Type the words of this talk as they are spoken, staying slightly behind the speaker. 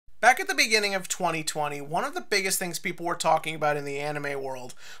Back at the beginning of 2020, one of the biggest things people were talking about in the anime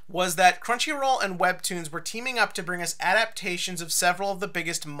world was that Crunchyroll and Webtoons were teaming up to bring us adaptations of several of the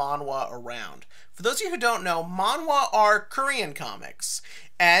biggest manhwa around. For those of you who don't know, manhwa are Korean comics.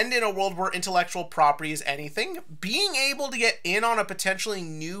 And in a world where intellectual property is anything, being able to get in on a potentially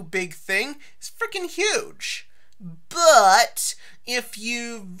new big thing is freaking huge. But if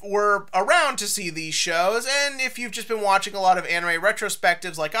you were around to see these shows, and if you've just been watching a lot of anime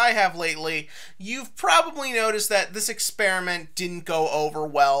retrospectives like I have lately, you've probably noticed that this experiment didn't go over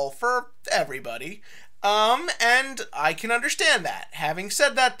well for everybody. And I can understand that. Having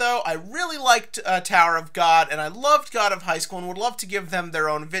said that, though, I really liked Tower of God, and I loved God of High School, and would love to give them their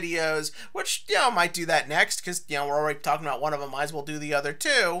own videos, which, might do that next, because, we're already talking about one of them, might as well do the other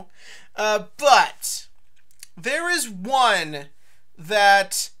two. But there is one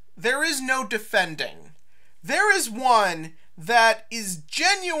that there is no defending. There is one that is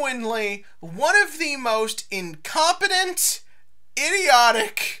genuinely one of the most incompetent,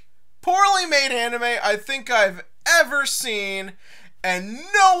 idiotic, poorly made anime I think I've ever seen, and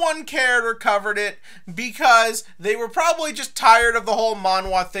no one cared or covered it because they were probably just tired of the whole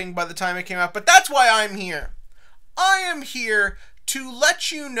manhwa thing by the time it came out. But that's why I'm here. I am here to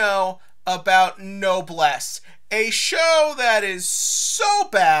let you know about Noblesse, a show that is so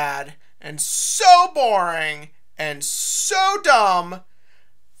bad and so boring and so dumb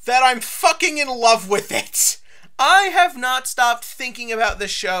that I'm fucking in love with it. I have not stopped thinking about this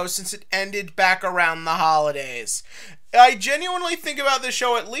show since it ended back around the holidays. I genuinely think about this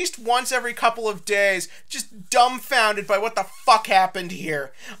show at least once every couple of days, just dumbfounded by what the fuck happened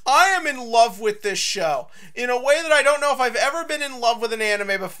here. I am in love with this show in a way that I don't know if I've ever been in love with an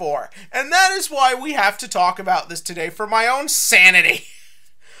anime before. And that is why we have to talk about this today, for my own sanity.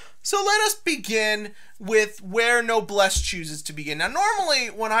 So let us begin with where Noblesse chooses to begin. Now, normally,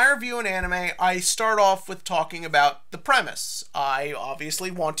 when I review an anime, I start off with talking about the premise. I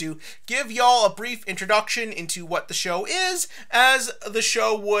obviously want to give y'all a brief introduction into what the show is, as the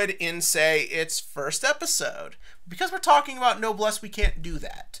show would in, say, its first episode. Because we're talking about Noblesse, we can't do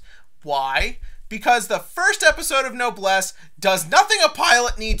that. Why? Because the first episode of Noblesse does nothing a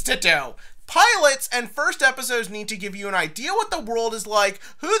pilot needs to do. Pilots and first episodes need to give you an idea what the world is like,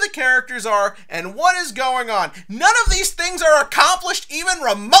 who the characters are, and what is going on. None of these things are accomplished even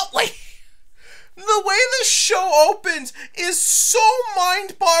remotely. The way this show opens is so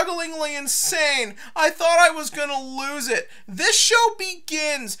mind-bogglingly insane, I thought I was gonna lose it. This show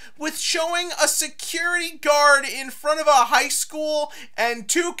begins with showing a security guard in front of a high school and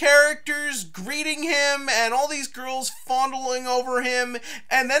two characters greeting him and all these girls fondling over him,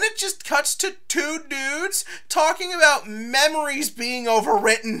 and then it just cuts to two dudes talking about memories being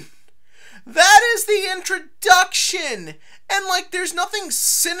overwritten. That is the introduction. And, there's nothing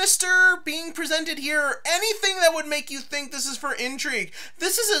sinister being presented here, or anything that would make you think this is for intrigue.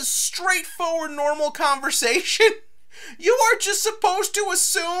 This is a straightforward, normal conversation. You are just supposed to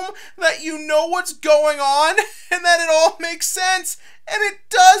assume that you know what's going on, and that it all makes sense, and it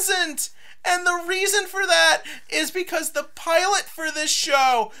doesn't. And the reason for that is because the pilot for this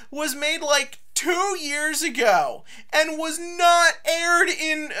show was made 2 years ago and was not aired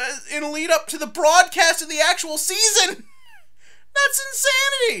in lead up to the broadcast of the actual season. That's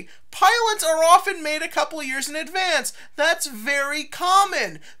insanity! Pilots are often made a couple of years in advance. That's very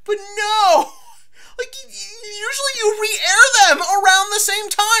common. But no! Usually you re-air them around the same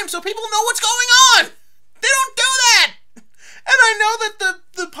time so people know what's going on! They don't do that! And I know that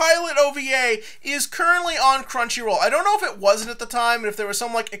the pilot OVA is currently on Crunchyroll. I don't know if it wasn't at the time and if there was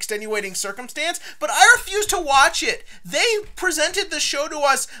some extenuating circumstance, but I refused to watch it. They presented the show to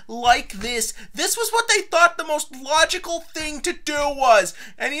us like this. This was what they thought the most logical thing to do was.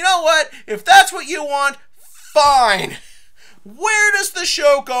 And you know what? If that's what you want, fine. Where does the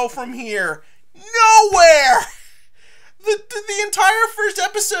show go from here? Nowhere! The entire first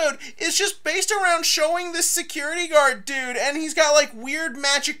episode is just based around showing this security guard dude, and he's got weird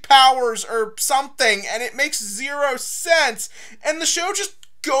magic powers or something, and it makes zero sense, and the show just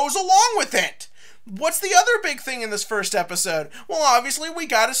goes along with it. What's the other big thing in this first episode? Well, obviously we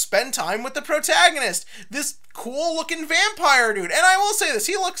gotta spend time with the protagonist, this cool looking vampire dude, and I will say this,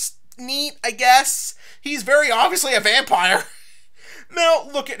 he looks neat, I guess. He's very obviously a vampire. Now,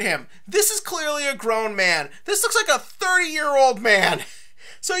 look at him. This is clearly a grown man. This looks like a 30-year-old man.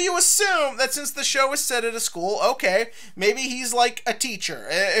 So you assume that since the show is set at a school, okay, maybe he's a teacher.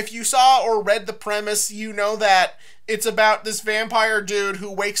 If you saw or read the premise, you know that it's about this vampire dude who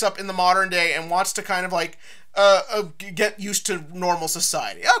wakes up in the modern day and wants to kind of get used to normal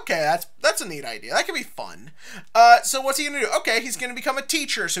society. Okay, that's a neat idea. That could be fun. So what's he gonna do? Okay, he's gonna become a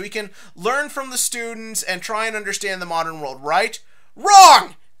teacher so he can learn from the students and try and understand the modern world, right?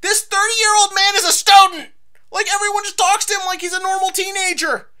 Wrong! This 30-year-old man is a student! Like, everyone just talks to him like he's a normal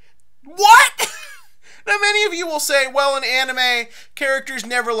teenager. What? Now, many of you will say, well, in anime, characters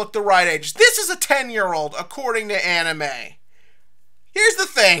never look the right age. This is a 10-year-old, according to anime. Here's the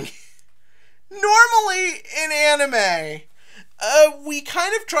thing. Normally, in anime, we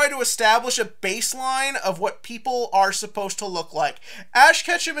kind of try to establish a baseline of what people are supposed to look like. Ash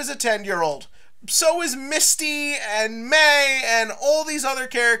Ketchum is a 10-year-old. So is Misty and May and all these other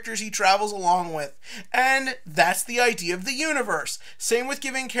characters he travels along with. And that's the idea of the universe. Same with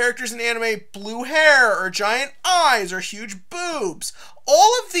giving characters in anime blue hair or giant eyes or huge boobs.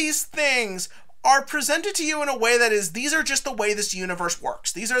 All of these things are presented to you in a way that is, these are just the way this universe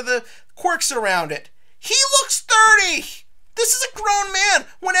works. These are the quirks around it. He looks 30! This is a grown man.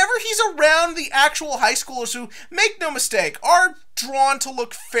 Whenever he's around the actual high schoolers who, make no mistake, are drawn to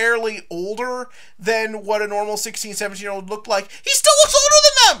look fairly older than what a normal 16, 17-year-old looked like, he still looks older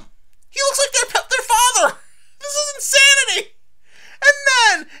than them. He looks like their father. This is insanity.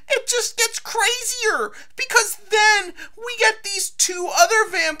 And then it just gets crazier because then we get these two other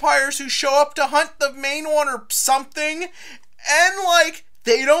vampires who show up to hunt the main one or something, and like,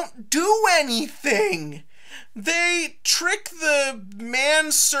 they don't do anything. They trick the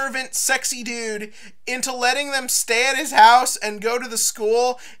manservant sexy dude into letting them stay at his house and go to the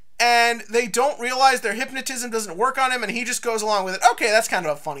school, and they don't realize their hypnotism doesn't work on him, and he just goes along with it. Okay, that's kind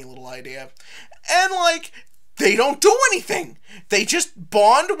of a funny little idea. And like, they don't do anything. They just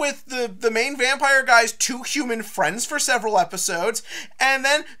bond with the main vampire guy's two human friends for several episodes, and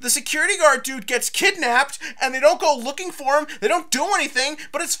then the security guard dude gets kidnapped, and they don't go looking for him. They don't do anything,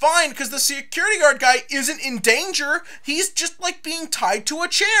 but it's fine because the security guard guy isn't in danger. He's just like being tied to a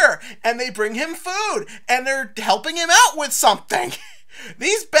chair, and they bring him food, and they're helping him out with something.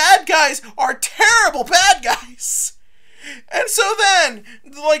 These bad guys are terrible bad guys. And so then,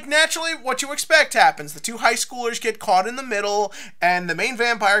 like, naturally, what you expect happens. The two high schoolers get caught in the middle, and the main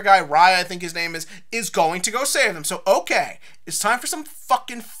vampire guy, Rye, I think his name is going to go save them. So, okay, it's time for some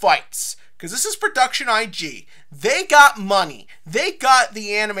fucking fights. Because this is Production IG. They got money. They got the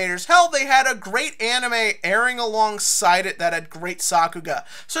animators. Hell, they had a great anime airing alongside it that had great Sakuga.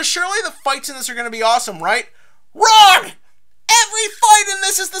 So surely the fights in this are going to be awesome, right? Wrong! Every fight in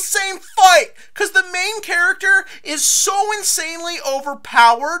this is the same fight, because the main character is so insanely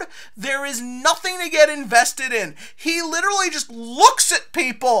overpowered, there is nothing to get invested in. He literally just looks at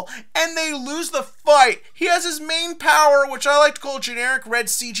people, and they lose the fight. He has his main power, which I like to call generic red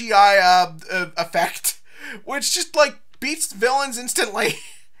CGI effect, which just, like, beats villains instantly.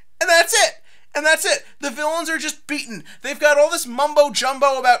 And that's it. And that's it. The villains are just beaten. They've got all this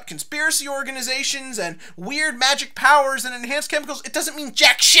mumbo-jumbo about conspiracy organizations and weird magic powers and enhanced chemicals. It doesn't mean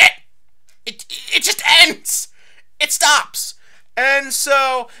jack shit. It just ends. It stops. And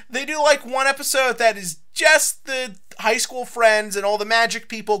so they do like one episode that is just the high school friends and all the magic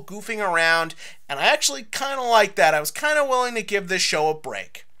people goofing around. And I actually kind of like that. I was kind of willing to give this show a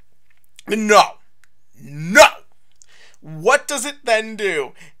break. No. What does it then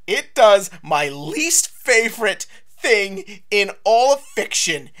do? It does my least favorite thing in all of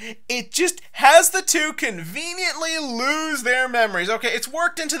fiction. It just has the two conveniently lose their memories. Okay, it's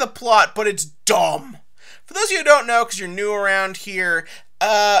worked into the plot, but it's dumb. For those of you who don't know, because you're new around here,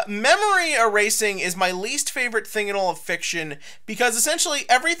 memory erasing is my least favorite thing in all of fiction because essentially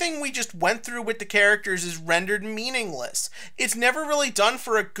everything we just went through with the characters is rendered meaningless. It's never really done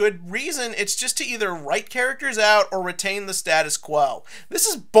for a good reason. It's just to either write characters out or retain the status quo. This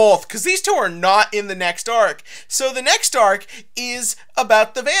is both because these two are not in the next arc. So the next arc is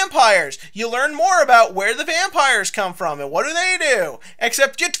about the vampires. You learn more about where the vampires come from and what do they do,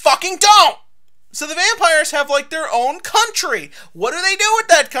 except you fucking don't. So the vampires have, like, their own country. What do they do with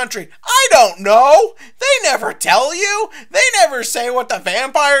that country? I don't know. They never tell you. They never say what the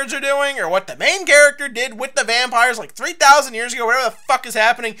vampires are doing or what the main character did with the vampires like 3,000 years ago, whatever the fuck is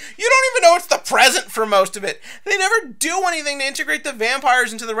happening. You don't even know it's the present for most of it. They never do anything to integrate the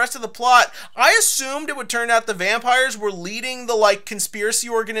vampires into the rest of the plot. I assumed it would turn out the vampires were leading the, like, conspiracy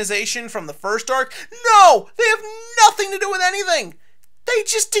organization from the first arc. No! They have nothing to do with anything. They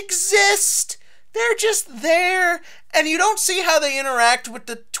just exist. They're just there, and you don't see how they interact with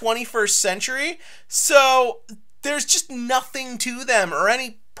the 21st century, so there's just nothing to them or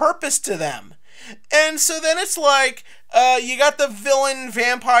any purpose to them. And so then it's like, you got the villain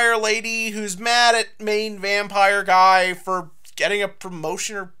vampire lady who's mad at main vampire guy for getting a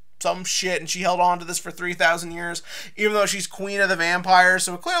promotion or some shit, and she held on to this for 3,000 years, even though she's queen of the vampires,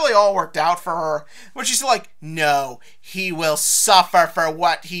 so it clearly all worked out for her. But she's still like, no, he will suffer for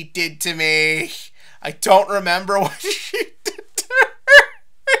what he did to me. I don't remember what she did to her.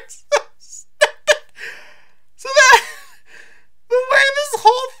 It's so stupid. So that, the way this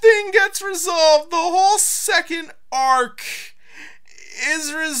whole thing gets resolved, the whole second arc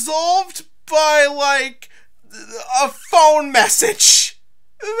is resolved by, like, a phone message.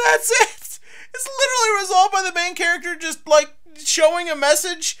 That's it. It's literally resolved by the main character just, like, showing a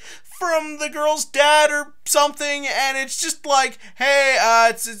message from the girl's dad or something, and it's just like, hey,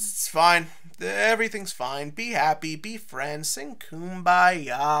 it's fine. Everything's fine. Be happy. Be friends. Sing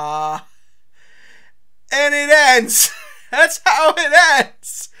Kumbaya. And it ends. That's how it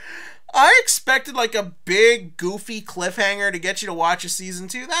ends. I expected like a big, goofy cliffhanger to get you to watch a season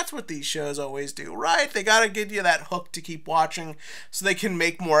 2. That's what these shows always do, right? They gotta give you that hook to keep watching so they can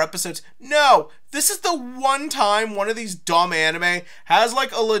make more episodes. No, this is the one time one of these dumb anime has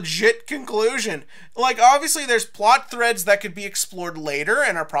like a legit conclusion. Like, obviously there's plot threads that could be explored later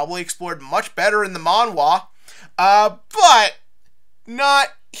and are probably explored much better in the manhwa, but not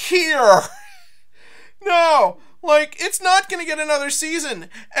here. No. Like, it's not going to get another season.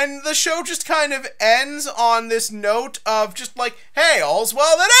 And the show just kind of ends on this note of just like, hey, all's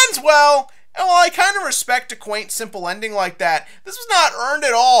well that ends well. And while I kind of respect a quaint, simple ending like that, this was not earned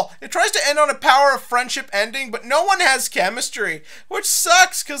at all. It tries to end on a power of friendship ending, but no one has chemistry. Which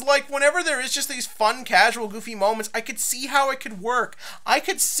sucks, because, like, whenever there is just these fun, casual, goofy moments, I could see how it could work. I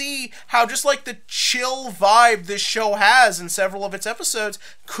could see how just, like, the chill vibe this show has in several of its episodes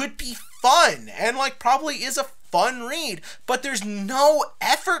could be fun. And, like, probably is a fun read, but there's no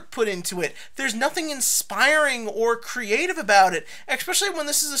effort put into it. There's nothing inspiring or creative about it, especially when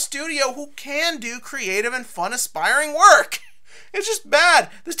this is a studio who can do creative and fun, aspiring work. It's just bad.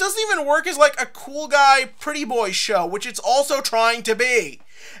 This doesn't even work as like a cool guy, pretty boy show, which it's also trying to be.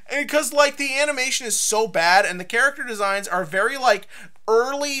 Because like the animation is so bad and the character designs are very like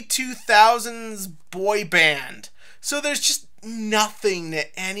early 2000s boy band. So there's just nothing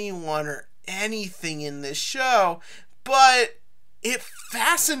to anyone or anything in this show, but it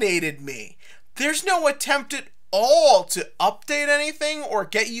fascinated me. There's no attempt at all to update anything or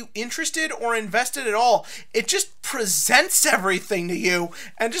get you interested or invested at all. It just presents everything to you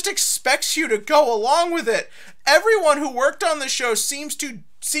and just expects you to go along with it. Everyone who worked on the show seemed to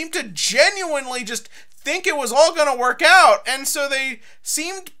genuinely just think it was all going to work out, and so they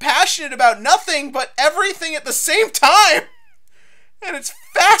seemed passionate about nothing but everything at the same time. And it's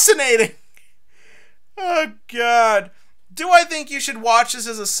fascinating. Oh, God. Do I think you should watch this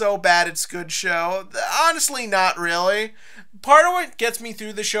as a so bad it's good show? Honestly, not really. Part of what gets me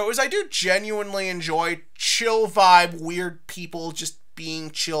through the show is I do genuinely enjoy chill vibe, weird people just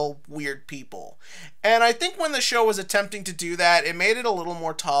being chill, weird people. And I think when the show was attempting to do that, it made it a little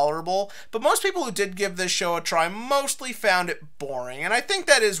more tolerable. But most people who did give this show a try mostly found it boring. And I think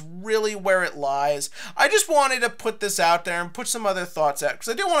that is really where it lies. I just wanted to put this out there and put some other thoughts out, because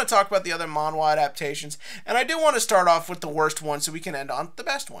I do want to talk about the other manhwa adaptations. And I do want to start off with the worst one so we can end on the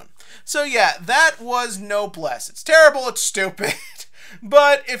best one. So yeah, that was Noblesse. It's terrible, it's stupid.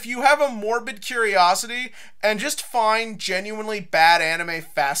 But if you have a morbid curiosity and just find genuinely bad anime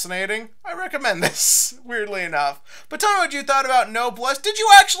fascinating, I recommend this, weirdly enough. But tell me what you thought about Noblesse. Did you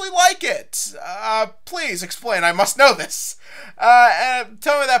actually like it? Please explain. I must know this. And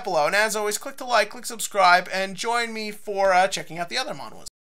tell me that below. And as always, click the like, click subscribe, and join me for checking out the other manhwas.